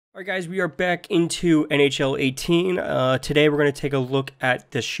Alright guys, we are back into NHL 18. Today we're going to take a look at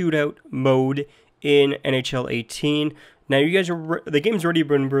the shootout mode in NHL 18. Now you guys are, the game's already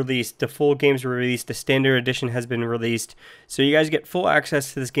been released, the full game's released, the standard edition has been released. So you guys get full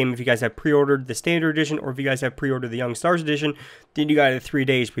access to this game if you guys have pre-ordered the standard edition, or if you guys have pre-ordered the Young Stars edition, then you got it 3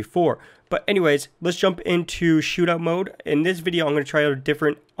 days before. But anyways, let's jump into shootout mode. In this video I'm going to try out a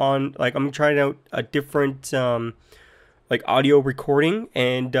different, like audio recording,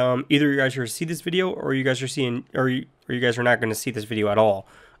 and either you guys are going to see this video, or you guys are seeing, or you guys are not going to see this video at all.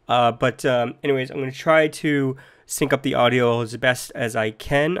 Anyways, I'm going to try to sync up the audio as best as I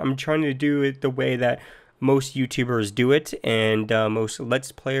can. I'm trying to do it the way that most YouTubers do it, and most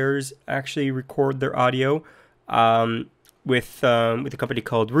Let's Players actually record their audio with a company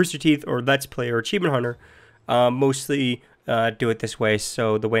called Rooster Teeth or Let's Play or Achievement Hunter. Mostly do it this way,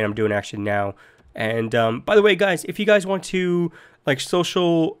 so the way I'm doing actually now. And by the way, guys, if you guys want to not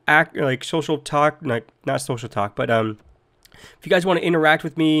social talk, but if you guys want to interact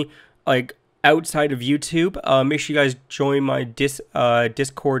with me like outside of YouTube, make sure you guys join my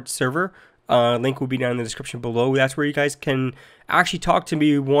Discord server. Link will be down in the description below. That's where you guys can actually talk to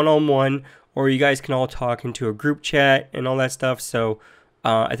me one-on-one, or you guys can all talk into a group chat and all that stuff. So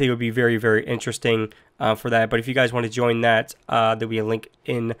I think it would be very, very interesting for that. But if you guys want to join that, there'll be a link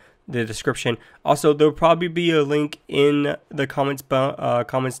in the description. Also, there'll probably be a link in the comments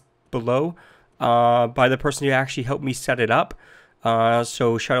below by the person who actually helped me set it up.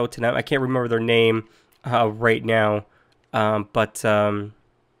 So shout out to them. I can't remember their name right now, yeah.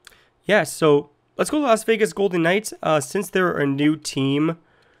 So let's go to Las Vegas Golden Knights. Since they're a new team,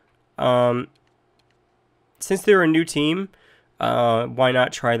 why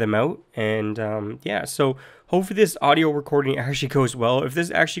not try them out? And yeah, so hopefully this audio recording actually goes well. If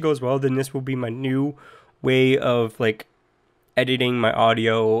this actually goes well, then this will be my new way of like editing my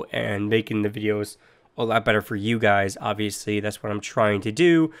audio and making the videos a lot better for you guys. Obviously, that's what I'm trying to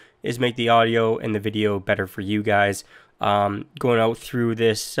do, is make the audio and the video better for you guys. Going out through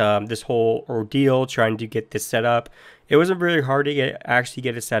this this whole ordeal, trying to get this set up. It wasn't really hard to actually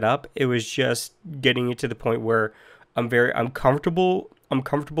get it set up. It was just getting it to the point where I'm comfortable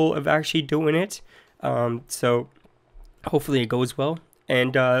of actually doing it. So hopefully it goes well.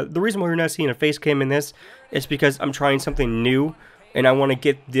 And the reason why we're not seeing a face cam in this is because I'm trying something new, and I want to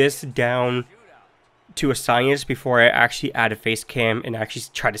get this down to a science before I actually add a face cam and actually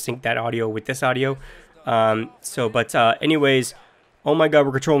try to sync that audio with this audio. Anyways, oh my god,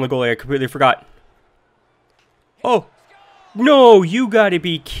 we're controlling the goalie. I completely forgot. Oh no, you gotta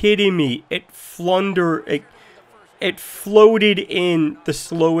be kidding me. It floated in the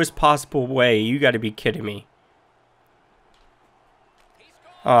slowest possible way. You got to be kidding me.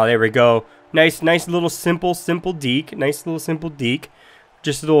 Oh, there we go. Nice little simple deke. Nice little simple deke.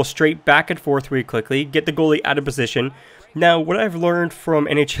 Just a little straight back and forth really quickly. Get the goalie out of position. Now, what I've learned from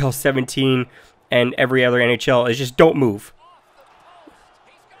NHL 17 and every other NHL is just don't move.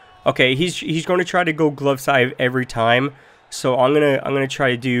 Okay, he's going to try to go glove side every time. So I'm gonna try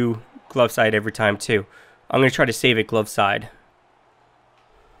to do glove side every time too. I'm going to try to save it glove side.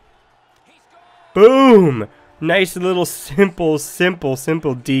 Boom! Nice little simple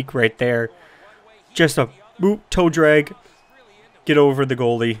deke right there. Just a boop, toe drag. Get over the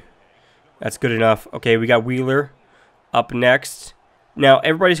goalie. That's good enough. Okay, we got Wheeler up next. Now,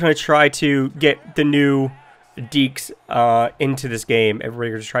 everybody's going to try to get the new dekes into this game.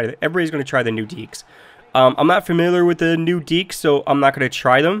 Everybody's going to try the new dekes. I'm not familiar with the new dekes, so I'm not going to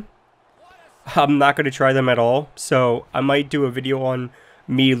try them. I'm not going to try them at all, so I might do a video on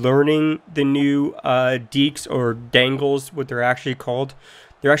me learning the new dekes or dangles, what they're actually called.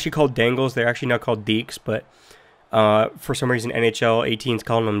 They're actually called dangles. They're actually not called dekes, but for some reason NHL 18 is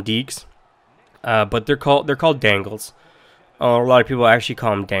calling them dekes. But they're called dangles. A lot of people actually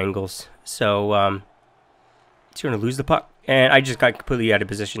call them dangles. So he's going to lose the puck, and I just got completely out of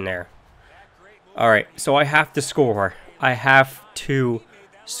position there. All right, so I have to score. I have to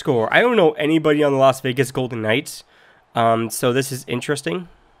score. I don't know anybody on the Las Vegas Golden Knights, so this is interesting.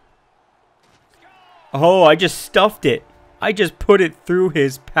 Oh, I just stuffed it. I just put it through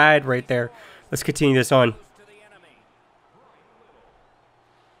his pad right there. Let's continue this on.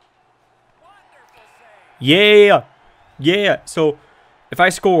 Yeah, so if I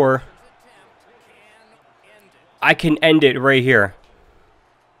score, I can end it right here.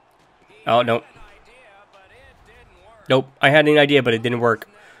 Oh no. Nope, I had an idea, but it didn't work.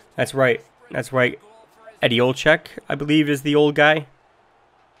 That's right. That's right. Eddie Olczyk, I believe, is the old guy.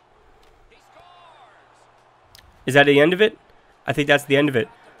 Is that the end of it? I think that's the end of it.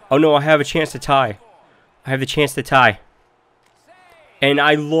 Oh no, I have a chance to tie. I have the chance to tie. And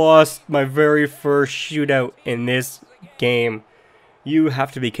I lost my very first shootout in this game. You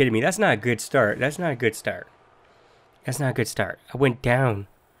have to be kidding me. That's not a good start. That's not a good start. That's not a good start. I went down.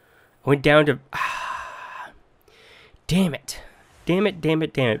 I went down to... Damn it. Damn it, damn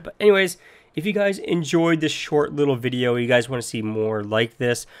it, damn it. But anyways, if you guys enjoyed this short little video, you guys want to see more like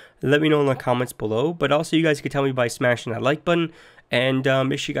this, let me know in the comments below. But also, you guys can tell me by smashing that like button. And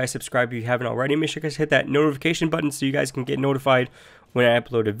make sure you guys subscribe if you haven't already. Make sure you guys hit that notification button so you guys can get notified when I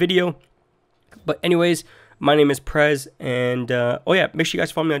upload a video. But anyways, my name is Prez. And, oh yeah, make sure you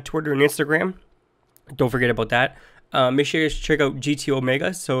guys follow me on Twitter and Instagram. Don't forget about that. Make sure you guys check out GT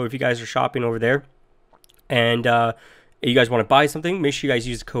Omega. So if you guys are shopping over there and you guys want to buy something, make sure you guys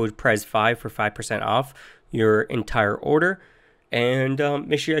use the code PrezPrez5 for 5% off your entire order. And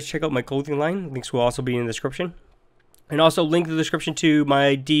make sure you guys check out my clothing line. Links will also be in the description. And also link in the description to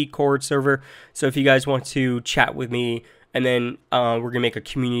my Discord server. So if you guys want to chat with me, and then we're going to make a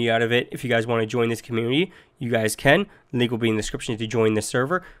community out of it. If you guys want to join this community, you guys can. Link will be in the description to join this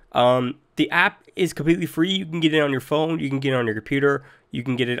server. The app is completely free. You can get it on your phone. You can get it on your computer. You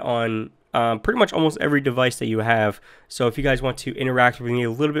can get it on pretty much almost every device that you have. So if you guys want to interact with me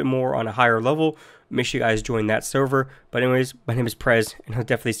a little bit more on a higher level, make sure you guys join that server. But anyways, my name is Prez, and I'll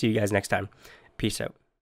definitely see you guys next time. Peace out.